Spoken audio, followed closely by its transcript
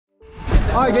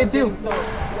All right, game 2.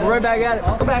 We're right back at it.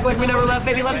 Go back like we never left,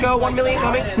 baby. Let's go. 1 million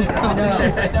coming. Cut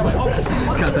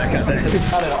that.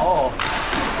 Not at all.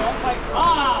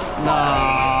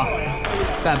 Nah.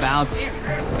 Bad bounce.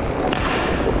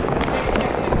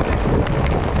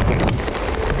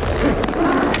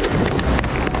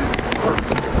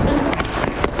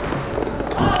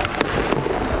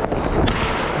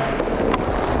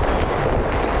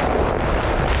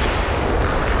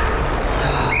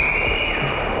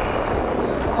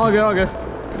 All good, all good.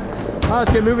 All right,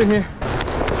 let's get moving here.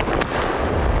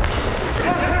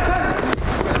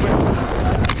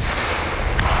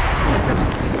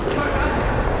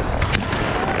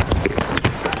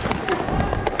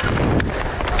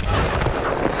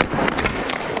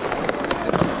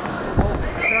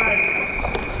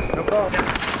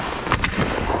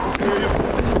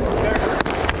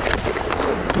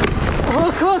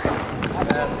 Oh, cook!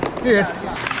 You're good.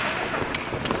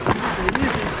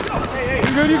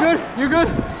 You good? You good?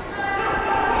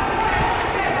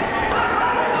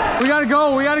 We gotta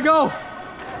go. We gotta go.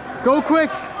 Go quick.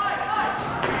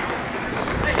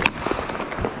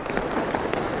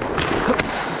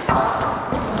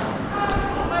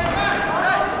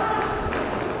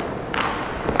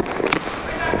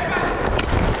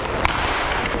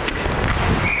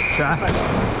 Try.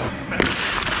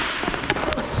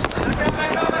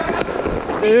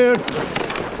 Dude.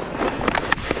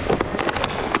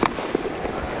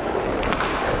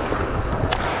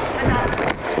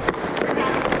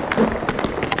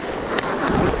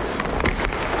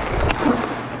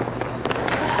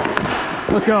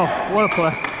 Let's go. What a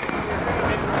play.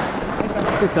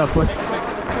 Good stuff, boys.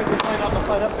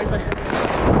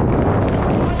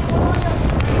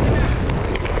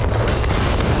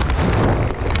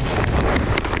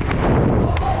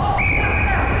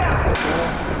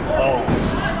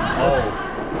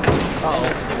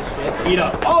 Eat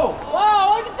up. Oh!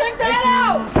 Whoa! I can check that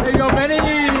out! There you go, Benny!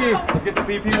 Let's get the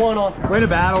BP1 on. Way to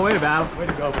battle, way to battle. Way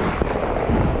to go.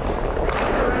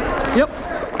 Yep.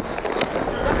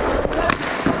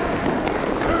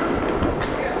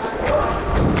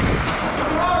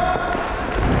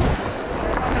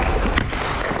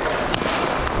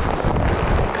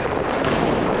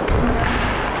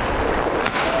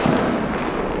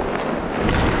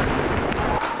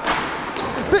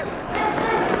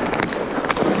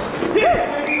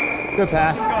 Good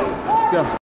pass.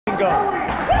 Let's go.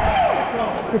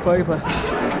 Good play, good play.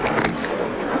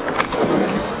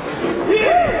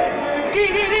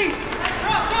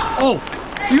 Oh,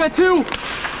 you got 2.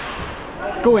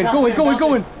 Go in, go in, go in,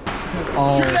 go in.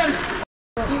 Oh.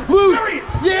 Loose.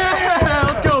 Yeah,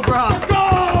 let's go, Brock. Let's go!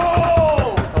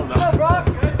 Oh, no. Go, Brock.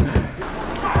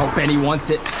 Oh, Benny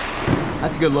wants it.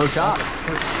 That's a good low shot.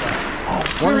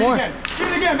 One more. Give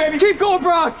it again, baby. Keep going,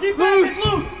 Brock. Keep loose.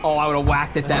 Loose. Oh, I would have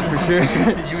whacked at that for sure. You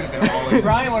would have been all in.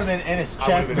 Brian would have been in his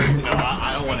chest. No,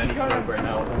 I don't want any sleep right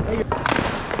now.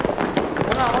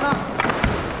 One up.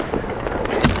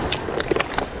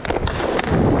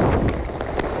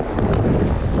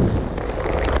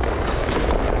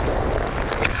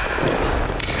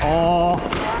 Oh.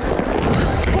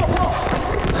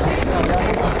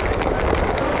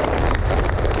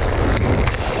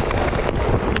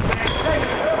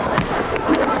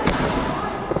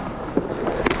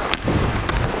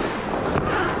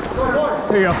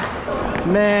 Here you go.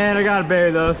 Man, I gotta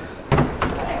bury those.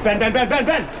 Ben.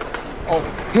 Oh,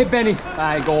 hit Benny. All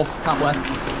right, goal. Top left.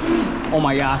 Oh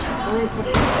my gosh.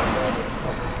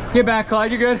 Get back,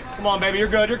 Clyde. You good? Come on, baby. You're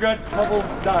good. Couple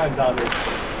dimes out here.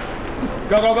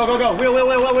 Go.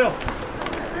 Wheel.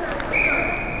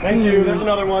 Thank you. There's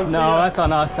another one. No, that's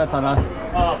on us. That's on us.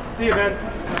 See you, Ben.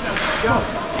 Go.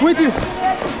 With you.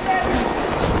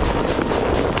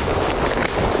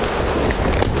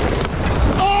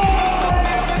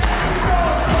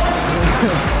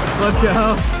 Let's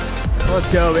go. Let's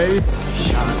go, baby.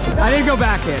 I didn't go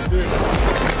back in.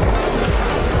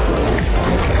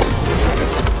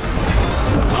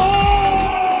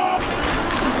 Oh!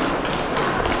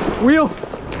 Wheel.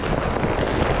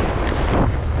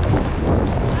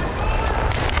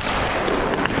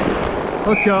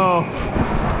 Let's go.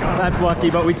 That's lucky,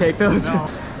 but we take those.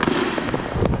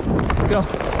 Let's go.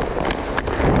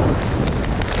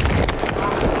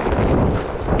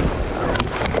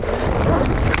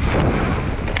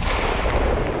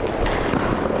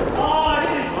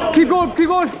 Keep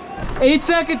going. 8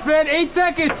 seconds, man. 8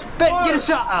 seconds. Bet, get a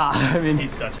shot. I mean,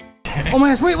 He's such a... Oh my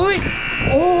gosh, wait.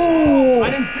 Oh!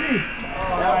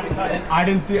 I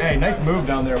didn't see. Hey, nice move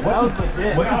down there. What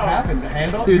just happened? The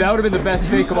handle? Dude, that would have been the best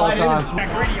fake of all time.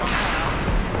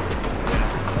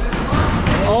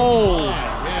 Oh!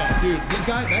 Yeah, dude, that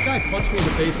guy punched me in the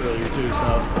face earlier too, so.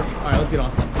 All right, let's get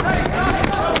on.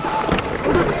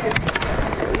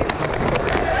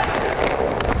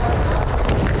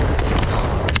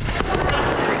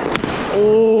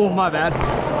 Oh, my bad.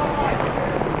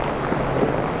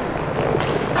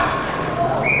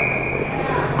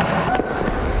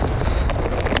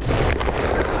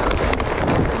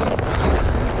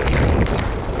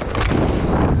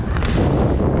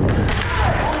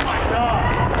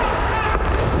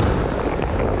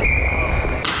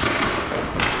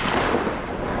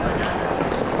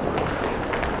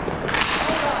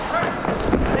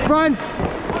 Brian!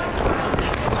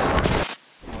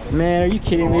 Man, are you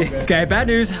kidding me? Okay, bad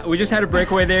news. We just had a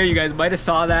breakaway there. You guys might have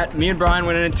saw that. Me and Brian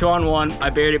went in a 2-on-1. I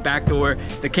buried it back door.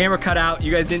 The camera cut out.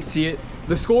 You guys didn't see it.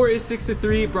 The score is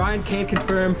 6-3. Brian can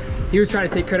confirm. He was trying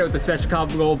to take credit with the special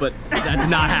comp goal, but that did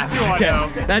not happen.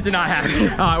 Okay, that did not happen.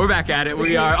 All right, we're back at it.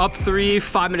 We are up 3,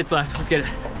 5 minutes left. Let's get it.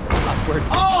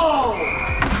 Oh!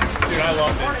 Dude, I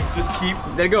love this. Just keep.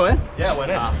 Did it go in? Yeah, it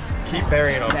went in. Keep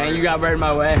burying them. Man, you got right in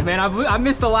my way. Man, I've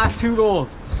missed the last 2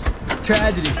 goals.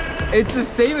 Tragedy. It's the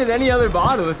same as any other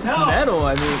bottle. It's just metal.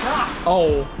 I mean,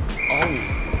 oh.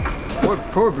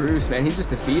 Poor Bruce, man. He's just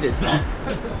defeated.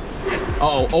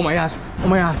 Oh my gosh. Oh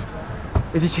my gosh.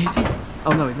 Is he chasing?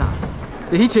 Oh no, he's not.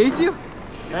 Did he chase you?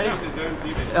 Yeah, his own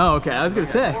teammate. Oh, okay. I was gonna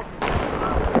say.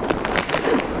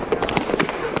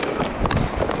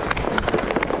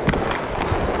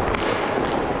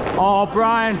 Oh,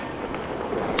 Brian.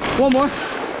 One more.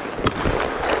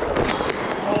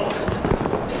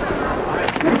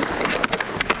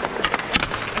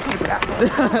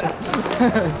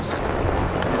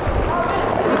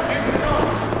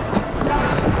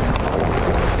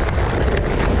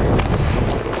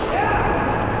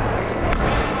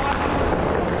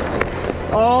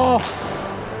 Oh.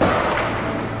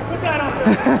 Put that up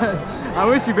there. I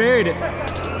wish you buried it.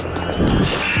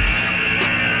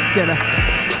 Get it.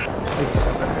 Thanks.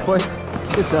 Boys,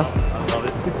 good stuff. I love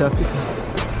it. Good stuff, good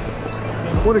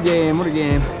stuff. What a game, what a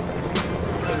game.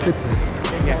 Good stuff.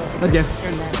 Nice game.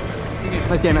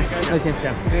 Nice game, man. Nice game.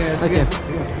 Nice game.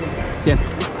 Nice game.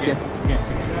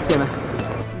 Nice game,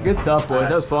 man. Good stuff, boys.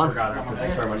 That was fun.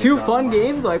 2 fun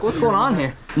games? Like, what's going on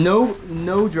here? No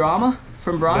drama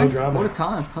from Brian? No drama. What a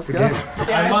time. Let's go.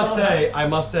 I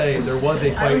must say, there was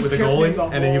a fight with the goalie,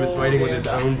 and then he was fighting with his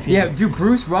own team. Yeah, dude,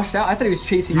 Bruce rushed out. I thought he was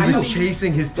chasing you. He was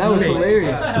chasing his teammate. That was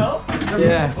hilarious.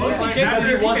 Yeah.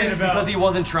 Because he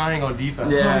wasn't trying on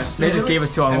defense. Yeah, they just gave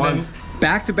us 2-on-1s.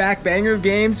 Back-to-back banger of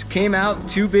games, came out,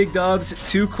 2 big dubs,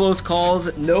 2 close calls,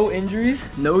 no injuries,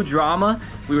 no drama.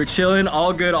 We were chilling,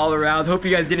 all good all around. Hope you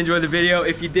guys did enjoy the video.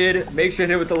 If you did, make sure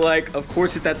to hit it with a like. Of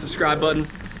course, hit that subscribe button.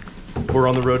 We're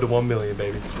on the road to 1 million,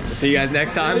 baby. See you guys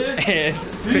next time, and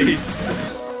peace.